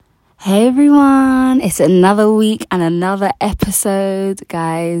Hey everyone, it's another week and another episode,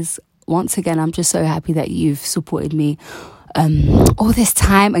 guys. Once again, I'm just so happy that you've supported me all this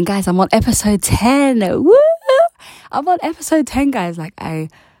time. And guys, I'm on episode 10. Woo! I'm on episode 10, guys. I'm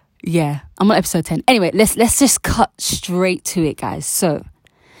on episode 10. Anyway, let's just cut straight to it, guys. So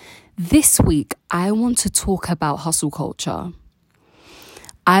this week, I want to talk about hustle culture.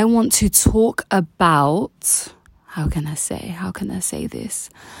 I want to talk about, how can I say this?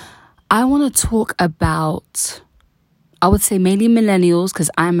 I want to talk about, I would say mainly millennials, because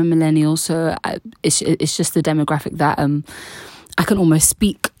I'm a millennial, so it's just the demographic that I can almost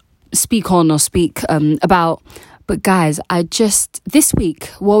speak on or speak about. But guys, last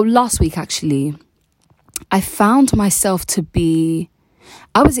week actually, I found myself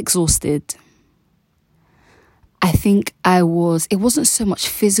I was exhausted. I think it wasn't so much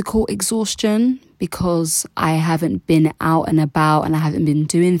physical exhaustion because I haven't been out and about and I haven't been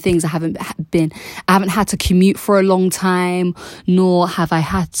doing things. I haven't had to commute for a long time, nor have I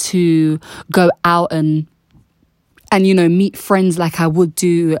had to go out and meet friends like I would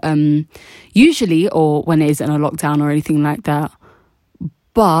do usually, or when it isn't a lockdown or anything like that.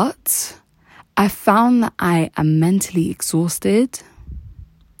 But I found that I am mentally exhausted.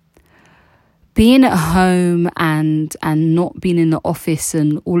 Being at home and not being in the office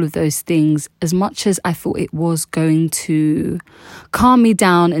and all of those things, as much as I thought it was going to calm me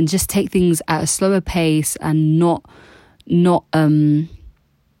down and just take things at a slower pace and not how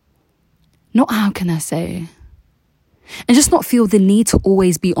can I say, and just not feel the need to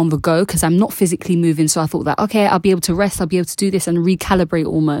always be on the go because I'm not physically moving. So I thought that, okay, I'll be able to rest, I'll be able to do this and recalibrate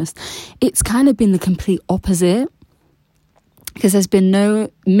almost. It's kind of been the complete opposite, because there's been no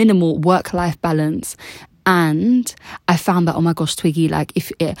minimal work-life balance. And I found that, oh my gosh, Twiggy,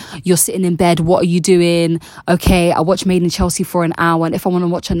 you're sitting in bed, what are you doing? Okay, I watch Made in Chelsea for an hour, and if I want to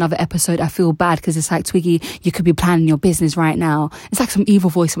watch another episode, I feel bad because it's like, Twiggy, you could be planning your business right now. It's like some evil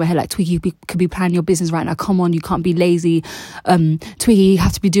voice in my head, like, Twiggy, you could be planning your business right now. Come on, you can't be lazy. Twiggy, you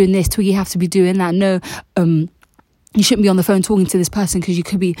have to be doing this. Twiggy, you have to be doing that. No, you shouldn't be on the phone talking to this person because you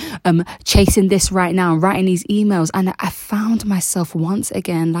could be chasing this right now, writing these emails. And I found myself once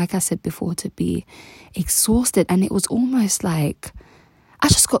again, like I said before, to be exhausted. And it was almost like I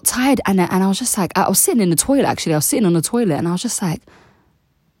just got tired. And I was just like, I was sitting in the toilet, actually. I was sitting on the toilet and I was just like,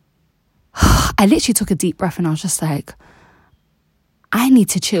 I literally took a deep breath and I was just like, I need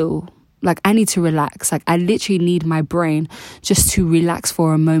to chill. I need to relax. I literally need my brain just to relax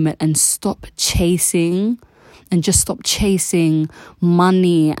for a moment and stop chasing. And just stop chasing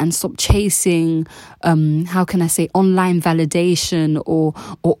money and stop chasing, how can I say, online validation or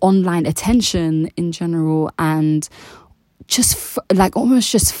online attention in general. And just almost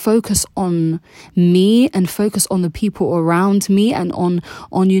just focus on me and focus on the people around me and on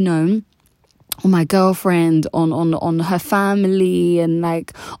my girlfriend, on her family and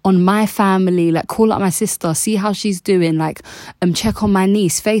on my family, call up my sister, see how she's doing, check on my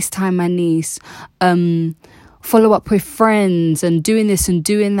niece, FaceTime my niece, follow up with friends and doing this and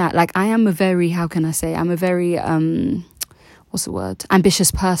doing that. I am a very,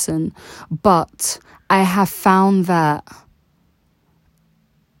 ambitious person. But I have found that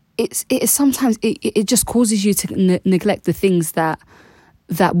it's sometimes it just causes you to neglect the things that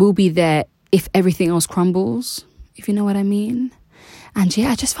will be there if everything else crumbles, if you know what I mean. And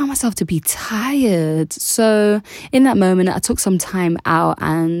I just found myself to be tired. So in that moment, I took some time out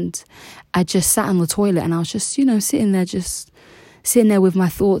and I just sat on the toilet and I was just, sitting there with my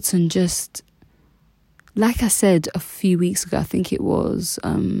thoughts and just, like I said a few weeks ago, I think it was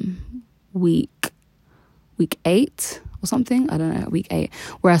week 8 or something. I don't know, week 8,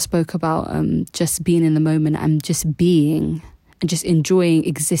 where I spoke about just being in the moment and just being and just enjoying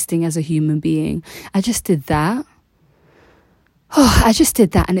existing as a human being. I just did that.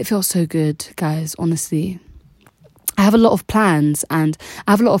 And it felt so good, guys, honestly. I have a lot of plans and I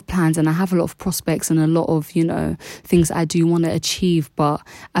have a lot of prospects and a lot of, things I do want to achieve. But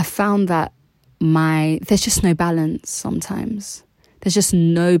I found that there's just no balance sometimes. There's just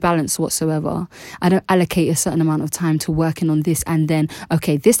no balance whatsoever. I don't allocate a certain amount of time to working on this and then,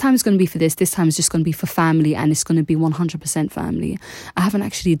 okay, this time is going to be for this time is just going to be for family and it's going to be 100% family. I haven't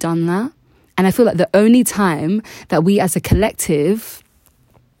actually done that. And I feel like the only time that we as a collective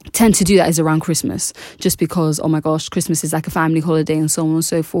tend to do that is around Christmas, just because, oh my gosh, Christmas is like a family holiday and so on and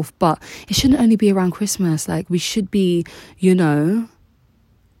so forth. But it shouldn't only be around Christmas. We should be,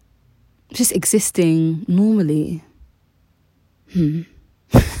 just existing normally.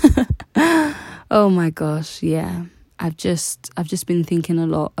 Oh my gosh, yeah. I've just been thinking a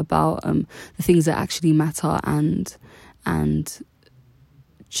lot about the things that actually matter and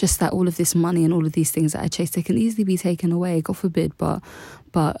just that all of this money and all of these things that I chase, they can easily be taken away, God forbid, but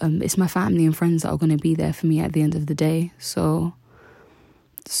it's my family and friends that are going to be there for me at the end of the day. So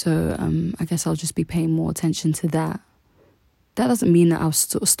I guess I'll just be paying more attention to that. That doesn't mean that I'll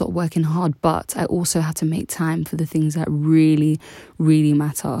stop working hard, but I also have to make time for the things that really, really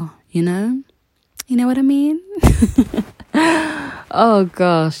matter, you know? You know what I mean? Oh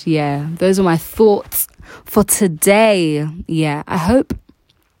gosh, yeah. Those are my thoughts for today. Yeah, I hope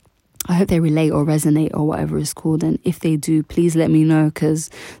they relate or resonate or whatever it's called. And if they do, please let me know. Because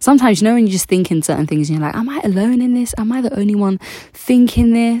sometimes, you know, when you just think in certain things, and you're like, am I alone in this? Am I the only one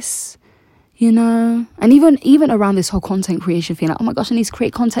thinking this? You know? And even around this whole content creation thing, like, oh my gosh, I need to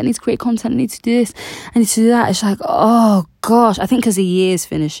create content, I need to do this, I need to do that. It's like, oh gosh, I think because the year's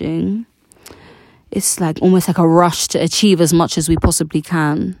finishing, it's like almost like a rush to achieve as much as we possibly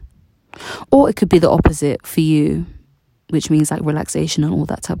can. Or it could be the opposite for you, which means like relaxation and all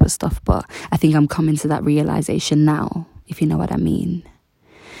that type of stuff. But I think I'm coming to that realization now, if you know what I mean.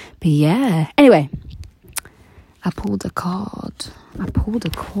 But yeah, anyway, I pulled a card,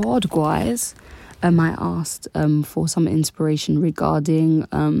 guys. I asked for some inspiration regarding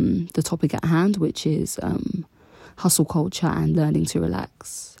the topic at hand, which is hustle culture and learning to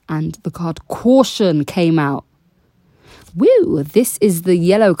relax. And the card Caution came out. Woo! This is the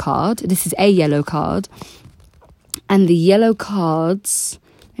yellow card. This is a yellow card. And the yellow cards,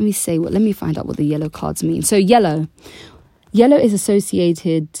 let me find out what the yellow cards mean. So yellow is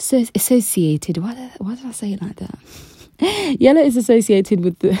associated, why did I say it like that? Yellow is associated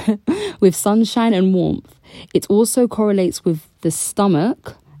with sunshine and warmth. It also correlates with the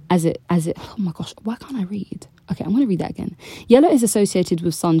stomach as it, oh my gosh, why can't I read? Okay, I'm going to read that again. Yellow is associated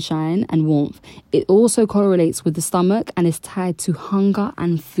with sunshine and warmth. It also correlates with the stomach and is tied to hunger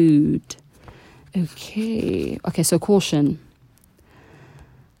and food. Okay, so caution.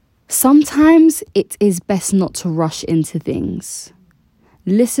 Sometimes it is best not to rush into things.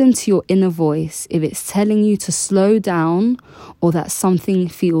 Listen to your inner voice if it's telling you to slow down or that something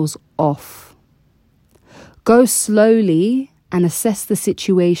feels off. Go slowly and assess the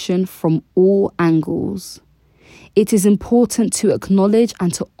situation from all angles. It is important to acknowledge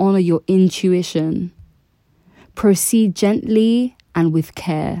and to honor your intuition. Proceed gently and with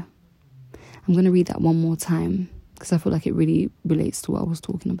care. I'm going to read that one more time because I feel like it really relates to what I was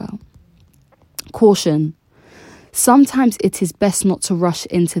talking about. Caution. Sometimes it is best not to rush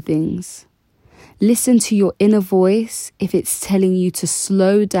into things. Listen to your inner voice if it's telling you to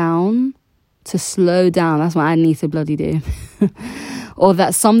slow down. That's what I need to bloody do. Or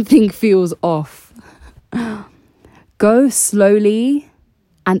that something feels off. Go slowly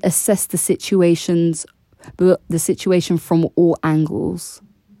and assess the situation from all angles.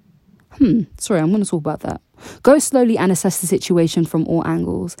 Sorry, I'm going to talk about that. Go slowly and assess the situation from all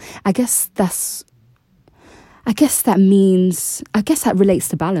angles. I guess that relates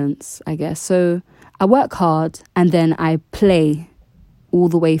to balance, I guess. So I work hard and then I play all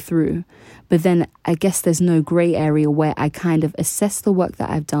the way through. But then I guess there's no grey area where I kind of assess the work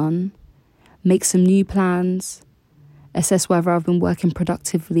that I've done, make some new plans, assess whether I've been working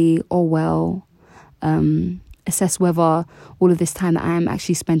productively or well, assess whether all of this time that I am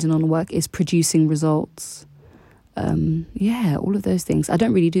actually spending on work is producing results. All of those things. I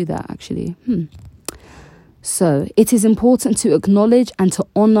don't really do that, actually. So, it is important to acknowledge and to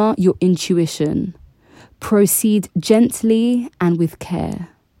honor your intuition. Proceed gently and with care.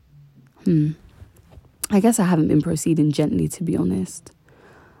 I guess I haven't been proceeding gently, to be honest.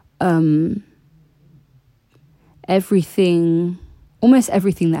 Almost everything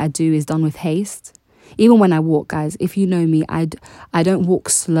that I do is done with haste. Even when I walk, guys, if you know me, I don't walk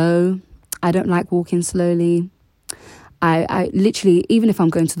slow. I don't like walking slowly. I literally, even if I'm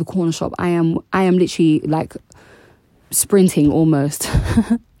going to the corner shop, I am literally like sprinting almost.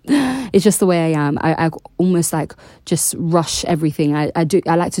 It's just the way I am. I almost like just rush everything. I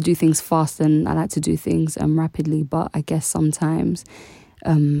like to do things fast and I like to do things rapidly. But I guess sometimes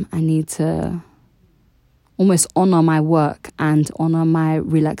I need to almost honor my work and honor my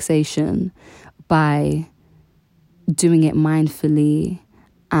relaxation by doing it mindfully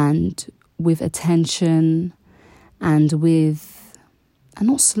and with attention and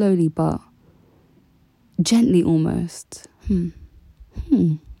not slowly, but gently almost.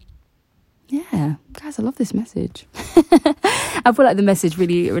 Yeah, guys, I love this message. I feel like the message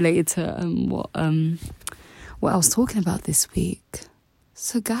really related to what I was talking about this week.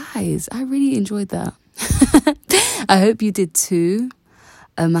 So guys, I really enjoyed that. I hope you did too.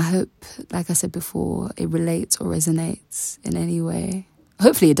 I hope, like I said before, it relates or resonates in any way.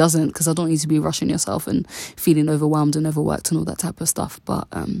 Hopefully it doesn't, because I don't need to be rushing yourself and feeling overwhelmed and overworked and all that type of stuff. But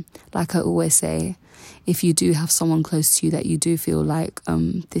like I always say, if you do have someone close to you that you do feel like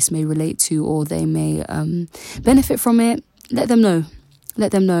this may relate to, or they may benefit from it, let them know.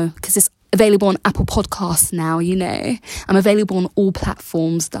 Let them know, because it's available on Apple Podcasts now, you know. I'm available on all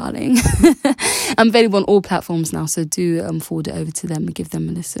platforms, darling. I'm available on all platforms now, so do forward it over to them and give them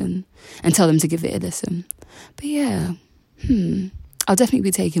a listen, and tell them to give it a listen. But yeah, I'll definitely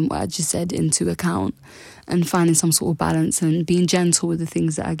be taking what I just said into account and finding some sort of balance and being gentle with the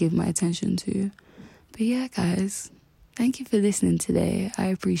things that I give my attention to. But yeah, guys, thank you for listening today. I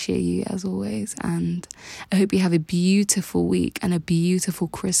appreciate you as always, and I hope you have a beautiful week and a beautiful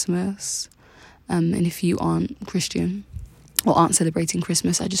Christmas. And if you aren't Christian or aren't celebrating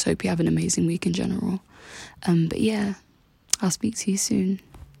Christmas, I just hope you have an amazing week in general. But yeah, I'll speak to you soon.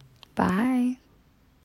 Bye.